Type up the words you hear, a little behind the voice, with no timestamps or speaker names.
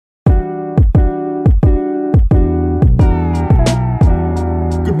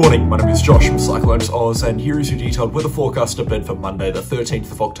morning, my name is Josh from CyclonesOZ, and here is your detailed weather forecast update for Monday, the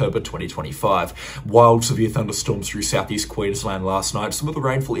 13th of October 2025. Wild severe thunderstorms through southeast Queensland last night, some of the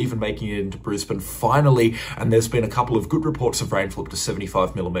rainfall even making it into Brisbane finally, and there's been a couple of good reports of rainfall up to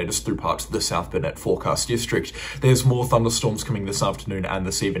 75mm through parts of the South Burnett forecast district. There's more thunderstorms coming this afternoon and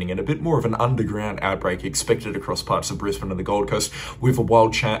this evening, and a bit more of an underground outbreak expected across parts of Brisbane and the Gold Coast, with a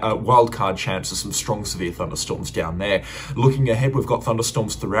wild card chance of some strong severe thunderstorms down there. Looking ahead, we've got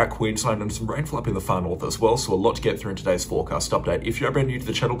thunderstorms throughout Queensland and some rainfall up in the far north as well, so a lot to get through in today's forecast update. If you're brand new to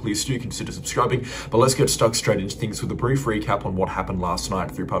the channel, please do consider subscribing, but let's get stuck straight into things with a brief recap on what happened last night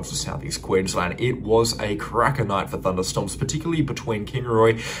through parts of southeast Queensland. It was a cracker night for thunderstorms, particularly between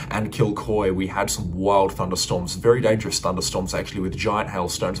Kingaroy and Kilcoy. We had some wild thunderstorms, very dangerous thunderstorms actually, with giant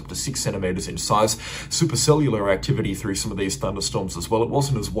hailstones up to 6cm in size. Supercellular activity through some of these thunderstorms as well. It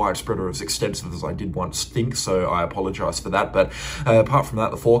wasn't as widespread or as extensive as I did once think, so I apologise for that, but apart from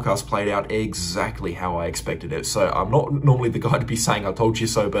that, the forecast played out exactly how I expected it. So I'm not normally the guy to be saying I told you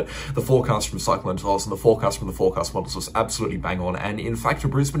so, but the forecast from CyclonesOZ and the forecast from the forecast models was absolutely bang on. And in fact, for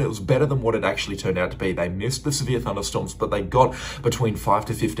Brisbane, it was better than what it actually turned out to be. They missed the severe thunderstorms, but they got between 5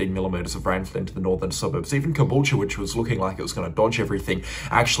 to 15mm of rainfall into the northern suburbs. Even Caboolture, which was looking like it was going to dodge everything,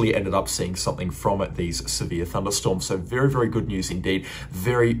 actually ended up seeing something from these severe thunderstorms. So very, very good news indeed.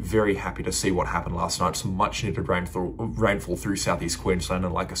 Very, very happy to see what happened last night. Some much needed rainfall through southeast Queensland,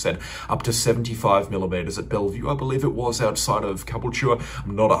 and like I said, up to 75mm at Bellevue, I believe it was, outside of Caboolture.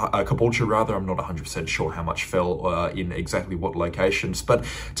 I'm not I'm not 100% sure how much fell in exactly what locations. But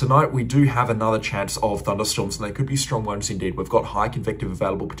tonight we do have another chance of thunderstorms, and they could be strong ones indeed. We've got high convective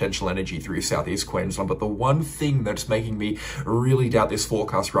available potential energy through southeast Queensland, but the one thing that's making me really doubt this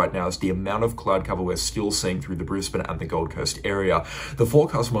forecast right now is the amount of cloud cover we're still seeing through the Brisbane and the Gold Coast area. The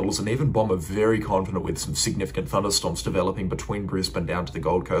forecast models and even BOM are very confident with some significant thunderstorms developing between Brisbane down to the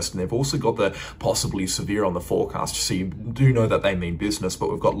Gold Coast, and they've also got the possibly severe on the forecast, so you do know that they mean business.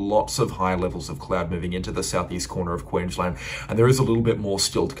 But we've got lots of high levels of cloud moving into the southeast corner of Queensland, and there is a little bit more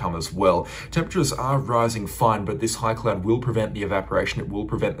still to come as well. Temperatures are rising fine, but this high cloud will prevent the evaporation, it will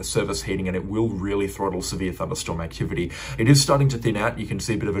prevent the surface heating, and it will really throttle severe thunderstorm activity. It is starting to thin out. You can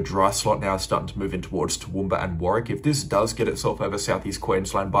see a bit of a dry slot now starting to move in towards Toowoomba and Warwick. If this does get itself over southeast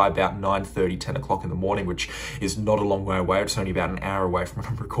Queensland by about 9:30, 10 o'clock in the morning, which is not a long way away, it's only about an hour away from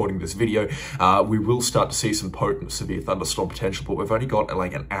when I'm recording this video, we will start to see some potent severe thunderstorm potential, but we've only got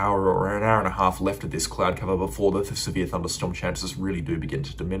like an hour or an hour and a half left of this cloud cover before the severe thunderstorm chances really do begin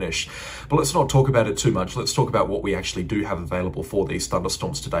to diminish. But let's not talk about it too much. Let's talk about what we actually do have available for these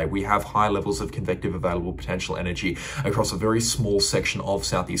thunderstorms today. We have high levels of convective available potential energy across a very small section of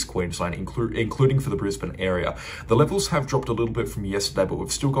southeast Queensland, including for the Brisbane area. The levels have dropped a little bit from yesterday, but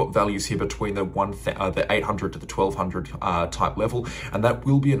we've still got values here between the 800 to the 1200 type level, and that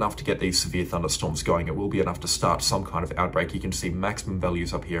will be enough to get these severe thunderstorms going. It will be enough to start some kind of outbreak. You can see maximum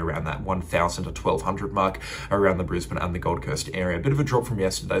values up here around that 1000 to 1200 mark around the Brisbane and the Gold Coast area. A bit of a drop from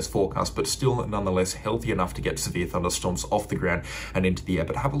yesterday's forecast, but still nonetheless healthy enough to get severe thunderstorms off the ground and into the air.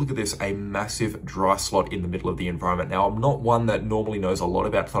 But have a look at this, a massive dry slot in the middle of the environment. Now, I'm not one that normally knows a lot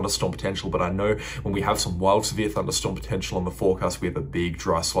about thunderstorm potential, but I know when we have some wild severe thunderstorm potential on the forecast, we have a big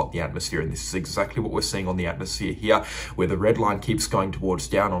dry slot in the atmosphere, and this is exactly what we're seeing on the atmosphere here, where the red line keeps going towards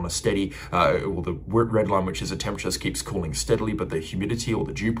down on a steady, or the red line, which is the temperatures, keeps cooling steadily, but the humidity or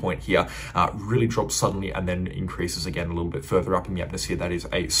the dew point here really drops suddenly and then increases again a little bit further up in the atmosphere. That is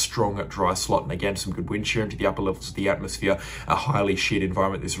a strong dry slot, and again, some good wind shear into the upper levels of the atmosphere, a highly sheared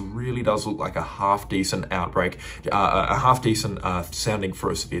environment. This really does look like a half-decent outbreak, a half-decent sounding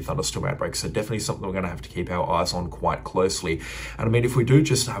for a severe thunderstorm outbreak, so definitely something we're going to have to keep our eyes on quite closely. And I mean, if we do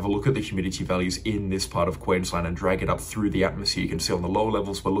just have a look at the humidity values in this part of Queensland and drag it up through the atmosphere, you can see on the lower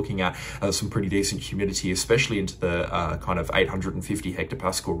levels we're looking at some pretty decent humidity, especially into the kind of 850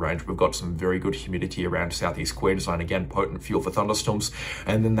 hectopascal range. We've got some very good humidity around southeast Queensland, again potent fuel for thunderstorms,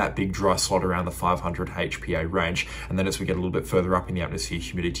 and then that big dry slot around the 500 HPA range. And then as we get a little bit further up in the atmosphere,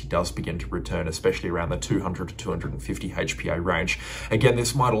 humidity does begin to return, especially around the 200 to 250 HPA range. Again,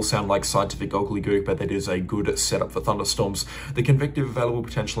 this might all sound like scientific gobbledygook, but that is a good setup for thunderstorms. The convective available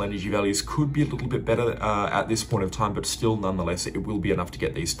potential energy values could be a little bit better at this point of time, but still nonetheless it will be enough to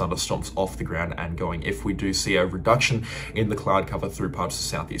get these thunderstorms off the ground and going if we do see a reduction in the cloud cover through parts of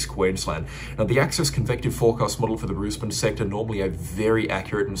southeast Queensland. Now, the Access Convective Forecast Model for the Brisbane sector, normally a very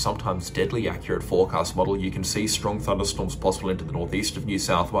accurate and sometimes deadly accurate forecast model. You can see strong thunderstorms possible into the northeast of New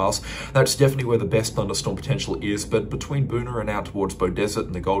South Wales. That's definitely where the best thunderstorm potential is, but between Boonah and out towards Beaudesert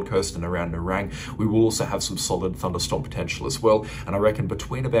and the Gold Coast and around Nerang, we will also have some solid thunderstorm potential as well. And I reckon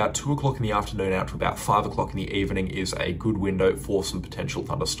between about 2 o'clock in the afternoon out to about 5 o'clock in the evening is a good window for for some potential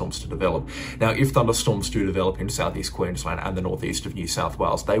thunderstorms to develop. Now, if thunderstorms do develop in southeast Queensland and the northeast of New South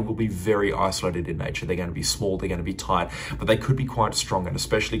Wales, they will be very isolated in nature. They're going to be small, they're going to be tight, but they could be quite strong, and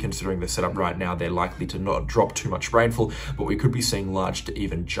especially considering the setup right now, they're likely to not drop too much rainfall, but we could be seeing large to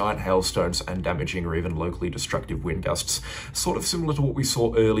even giant hailstones and damaging or even locally destructive wind gusts, sort of similar to what we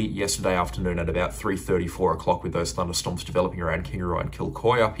saw early yesterday afternoon at about 3:30, 4 o'clock with those thunderstorms developing around Kingaroy and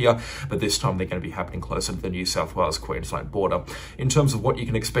Kilcoy up here, but this time they're going to be happening closer to the New South Wales-Queensland border. In terms of what you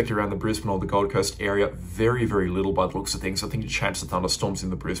can expect around the Brisbane or the Gold Coast area, very, very little by the looks of things. I think the chance of thunderstorms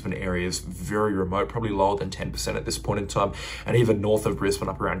in the Brisbane area is very remote, probably lower than 10% at this point in time, and even north of Brisbane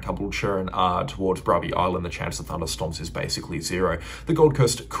up around Caboolture and towards Bribie Island, the chance of thunderstorms is basically zero. The Gold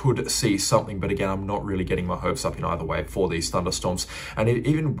Coast could see something, but again, I'm not really getting my hopes up in either way for these thunderstorms. And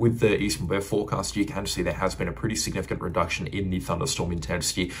even with the eastern weather forecast, you can see there has been a pretty significant reduction in the thunderstorm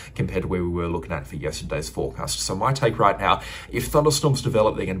intensity compared to where we were looking at for yesterday's forecast. So my take right now, if thunderstorms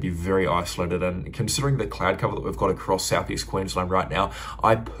develop, they're going to be very isolated, and considering the cloud cover that we've got across southeast Queensland right now,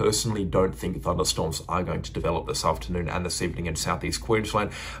 I personally don't think thunderstorms are going to develop this afternoon and this evening in southeast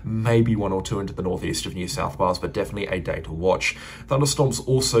Queensland. Maybe one or two into the northeast of New South Wales, but definitely a day to watch. Thunderstorms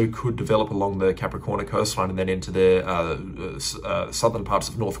also could develop along the Capricorn coastline and then into the southern parts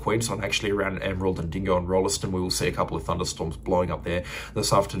of North Queensland, actually around Emerald and Dingo and Rolleston. We will see a couple of thunderstorms blowing up there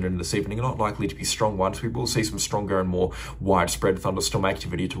this afternoon and this evening. Not likely to be strong ones. We will see some stronger and more widespread thunderstorm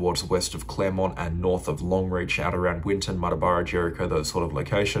activity towards the west of Claremont and north of Longreach, out around Winton, Muttaburra, Jericho, those sort of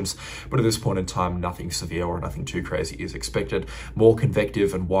locations. But at this point in time, nothing severe or nothing too crazy is expected. More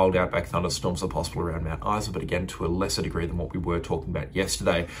convective and wild outback thunderstorms are possible around Mount Isa, but again, to a lesser degree than what we were talking about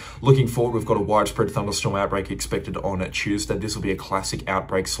yesterday. Looking forward, we've got a widespread thunderstorm outbreak expected on Tuesday. This will be a classic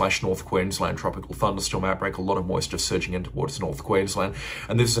outbreak / North Queensland tropical thunderstorm outbreak. A lot of moisture surging in towards North Queensland,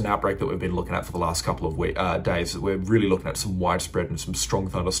 and this is an outbreak that we've been looking at for the last couple of days. We're really looking at some widespread and some strong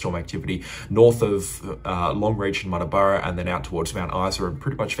thunderstorm activity north of Longreach and Muttaburra, and then out towards Mount Isa, and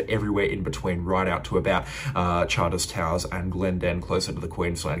pretty much for everywhere in between, right out to about Charters Towers and Glendon, closer to the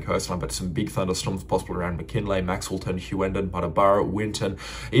Queensland coastline. But some big thunderstorms possible around McKinley, Maxwellton, Hughenden, Muttaburra, Winton,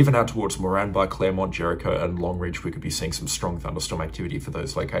 even out towards Moranbah, Claremont, Jericho and Longreach. We could be seeing some strong thunderstorm activity for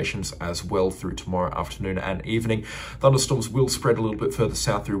those locations as well through tomorrow afternoon and evening. Thunderstorms will spread a little bit further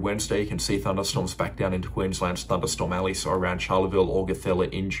south through Wednesday. You can see thunderstorms back down into Queensland's thunderstorm alley, so around Charleville,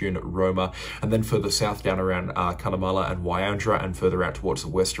 Augathella, Injune, Roma, and then further south down around Cunnamulla and Wyandra, and further out towards the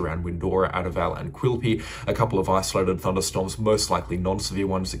west around Windora, Ataval and Quilpie. A couple of isolated thunderstorms, most likely non-severe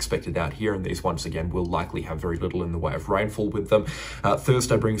ones, expected out here, and these ones again will likely have very little in the way of rainfall with them.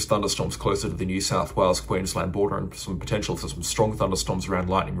 Thursday brings thunderstorms closer to the New South Wales-Queensland border, and some potential for some strong thunderstorms around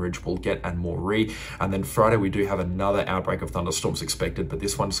Lightning Ridge, Walgett and Moree. And then Friday we do have another outbreak of thunderstorms expected, but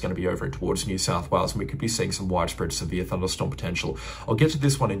this one's going to be over towards New South Wales, and we could be seeing some widespread severe thunderstorm potential. I'll get to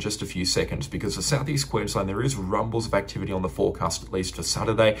this one in just a few seconds, because for southeast Queensland there is rumbles of activity on the forecast, at least for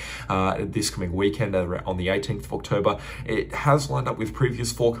Saturday, this coming weekend on the 18th of October. It has lined up with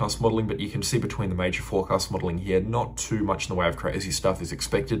previous forecast modelling, but you can see between the major forecast modelling here, not too much in the way of crazy stuff is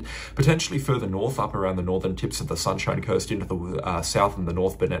expected. Potentially further north, up around the northern tips of the Sunshine Coast into the south and the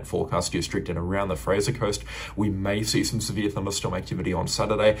North Burnett forecast district, and around the Fraser Coast, we may see some severe thunderstorm activity on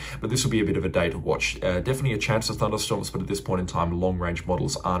Saturday, but this will be a bit of a day to watch. Definitely a chance of thunderstorms, but at this point in time, long-range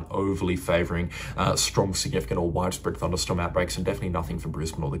models aren't overly favouring strong, significant or widespread thunderstorm outbreaks, and definitely nothing for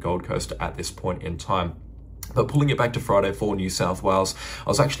Brisbane or the Gold Coast at this point in time. But pulling it back to Friday for New South Wales, I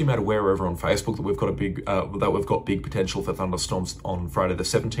was actually made aware over on Facebook that we've got big potential for thunderstorms on Friday the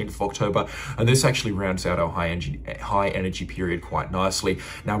 17th of October, and this actually rounds out our high energy period quite nicely.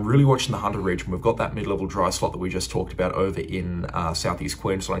 Now I'm really watching the Hunter region. We've got that mid-level dry slot that we just talked about over in southeast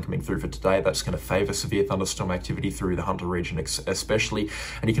Queensland coming through for today. That's going to favour severe thunderstorm activity through the Hunter region especially,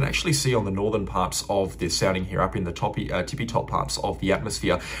 and you can actually see on the northern parts of this sounding here, up in the tippy top parts of the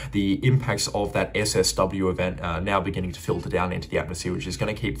atmosphere, the impacts of that SSW event now beginning to filter down into the atmosphere, which is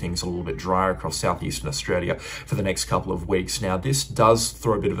going to keep things a little bit drier across southeastern Australia for the next couple of weeks. Now, this does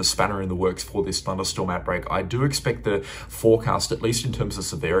throw a bit of a spanner in the works for this thunderstorm outbreak. I do expect the forecast, at least in terms of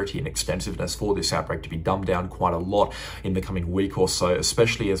severity and extensiveness for this outbreak, to be dumbed down quite a lot in the coming week or so,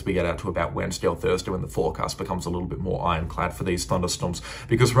 especially as we get out to about Wednesday or Thursday, when the forecast becomes a little bit more ironclad for these thunderstorms.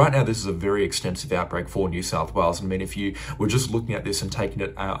 Because right now, this is a very extensive outbreak for New South Wales. I mean, if you were just looking at this and taking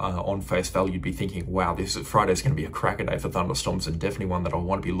it on face value, you'd be thinking, wow, this Friday is going to be a cracker day for thunderstorms, and definitely one that I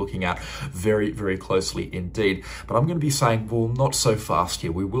want to be looking at very, very closely indeed. But I'm going to be saying, well, not so fast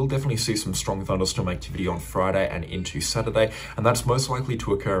here. We will definitely see some strong thunderstorm activity on Friday and into Saturday, and that's most likely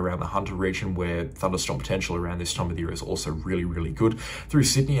to occur around the Hunter region, where thunderstorm potential around this time of the year is also really, really good. Through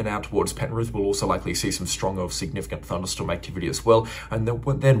Sydney and out towards Penrith, we'll also likely see some strong or significant thunderstorm activity as well, and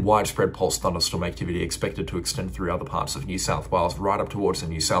then widespread pulse thunderstorm activity expected to extend through other parts of New South Wales, right up towards the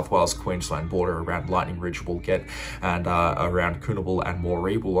New South Wales Queensland border around Lightning Ridge we'll get, and around Coonamble and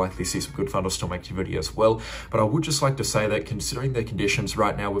Moree we'll likely see some good thunderstorm activity as well. But I would just like to say that considering the conditions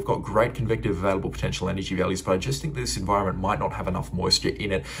right now, we've got great convective available potential energy values, but I just think this environment might not have enough moisture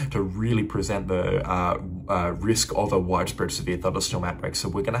in it to really present the risk of a widespread severe thunderstorm outbreak. So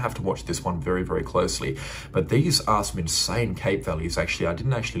we're going to have to watch this one very, very closely. But these are some insane Cape values. Actually, I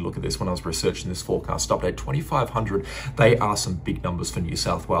didn't actually look at this when I was researching this forecast update. 2,500, they are some big numbers for New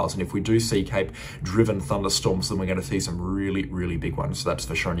South Wales. And if we do see Cape driven thunderstorms, then we're going to see some really, really big ones. So that's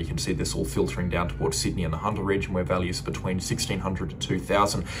for sure. And you can see this all filtering down towards Sydney and the Hunter region, where values are between 1,600 to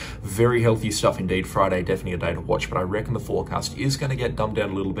 2,000. Very healthy stuff indeed. Friday, definitely a day to watch, but I reckon the forecast is going to get dumbed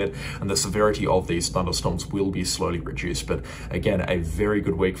down a little bit, and the severity of these thunderstorms will be slowly reduced. But again, a very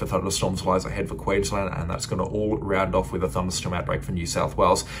good week for thunderstorms lies ahead for Queensland, and that's going to all round off with a thunderstorm outbreak for New South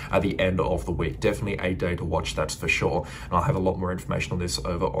Wales at the end of the week. Definitely a day to watch, that's for sure. And I'll have a lot more information on this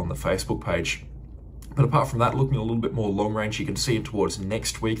over on the Facebook page. But apart from that, looking a little bit more long range, you can see it towards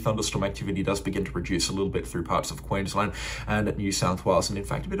next week. Thunderstorm activity does begin to reduce a little bit through parts of Queensland and New South Wales, and in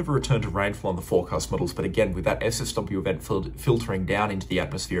fact a bit of a return to rainfall on the forecast models. But again, with that SSW event filtering down into the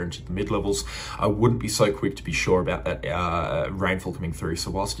atmosphere, into the mid-levels, I wouldn't be so quick to be sure about that rainfall coming through.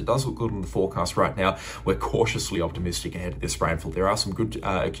 So whilst it does look good on the forecast right now, we're cautiously optimistic ahead of this rainfall. There are some good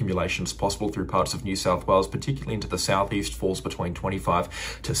accumulations possible through parts of New South Wales, particularly into the southeast. Falls between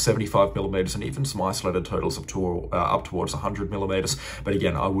 25 to 75 millimetres, and even some isolated totals up towards 100 millimetres. But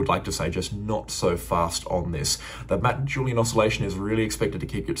again, I would like to say just not so fast on this. The Matt Julian oscillation is really expected to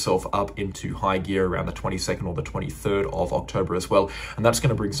keep itself up into high gear around the 22nd or the 23rd of October as well, and that's going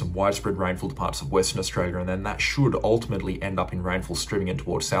to bring some widespread rainfall to parts of Western Australia, and then that should ultimately end up in rainfall streaming in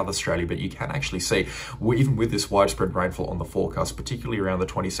towards South Australia. But you can actually see, even with this widespread rainfall on the forecast, particularly around the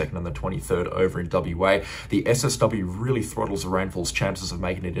 22nd and the 23rd over in WA, the SSW really throttles the rainfall's chances of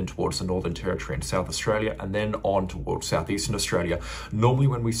making it in towards the Northern Territory and South Australia, and then on towards southeastern Australia. Normally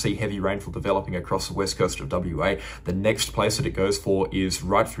when we see heavy rainfall developing across the west coast of WA, the next place that it goes for is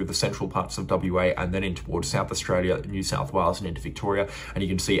right through the central parts of WA and then in towards South Australia, New South Wales and into Victoria. And you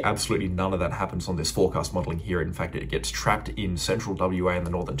can see absolutely none of that happens on this forecast modelling here. In fact, it gets trapped in central WA and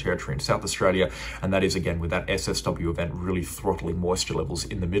the Northern Territory and South Australia, and that is again with that SSW event really throttling moisture levels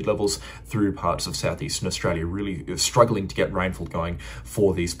in the mid-levels through parts of southeastern Australia, really struggling to get rainfall going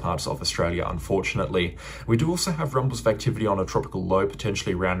for these parts of Australia, unfortunately. We do also have rumbles of activity on a tropical low,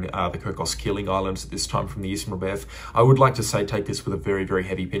 potentially around the Cocos-Keeling Islands at this time from the eastern Rebev. I would like to say take this with a very, very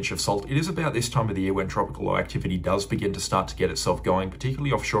heavy pinch of salt. It is about this time of the year when tropical low activity does begin to start to get itself going,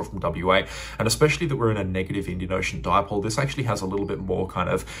 particularly offshore from WA, and especially that we're in a negative Indian Ocean dipole. This actually has a little bit more kind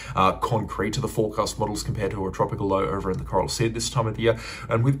of concrete to the forecast models compared to a tropical low over in the Coral Sea at this time of the year.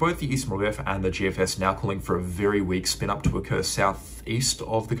 And with both the eastern Rebev and the GFS now calling for a very weak spin up to occur southeast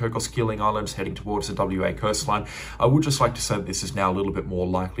of the Cocos-Keeling Islands, heading towards the WA coastline, I would just like to say that this is now a little bit more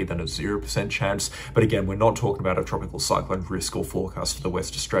likely than a 0% chance. But again, we're not talking about a tropical cyclone risk or forecast for the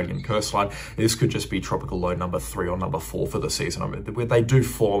West Australian coastline. This could just be tropical low number 3 or number 4 for the season. I mean, they do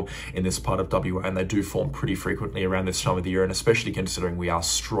form in this part of WA, and they do form pretty frequently around this time of the year, and especially considering we are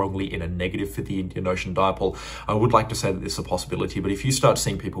strongly in a negative for the Indian Ocean dipole, I would like to say that this is a possibility. But if you start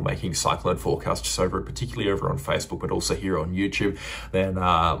seeing people making cyclone forecasts over it, particularly over on Facebook, but also here on YouTube, then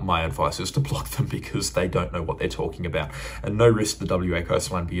my advice is to block them, because they don't know what they're talking about. And no risk to the WA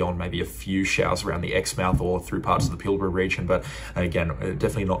coastline beyond maybe a few showers around the Exmouth or through parts of the Pilbara region, but again,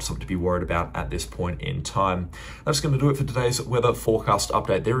 definitely not something to be worried about at this point in time. That's going to do it for today's weather forecast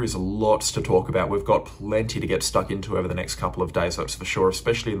update. There is lots to talk about. We've got plenty to get stuck into over the next couple of days, that's for sure,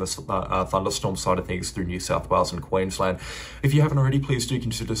 especially in the thunderstorm side of things through New South Wales and Queensland. If you haven't already, please do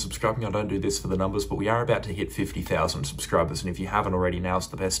consider subscribing. I don't do this for the numbers, but we are about to hit 50,000 subscribers, and if you haven't already, now's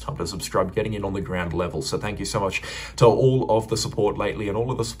the best time to subscribe, getting in on the ground level. So thank you so much to all of the support lately and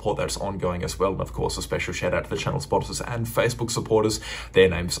all of the support that's ongoing as well. And of course, a special shout out to the channel sponsors and Facebook supporters. Their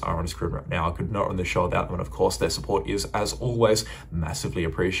names are on screen right now. I could not run the show without them. And of course, their support is, as always, massively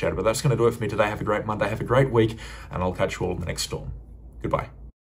appreciated. But that's going to do it for me today. Have a great Monday. Have a great week. And I'll catch you all in the next storm. Goodbye.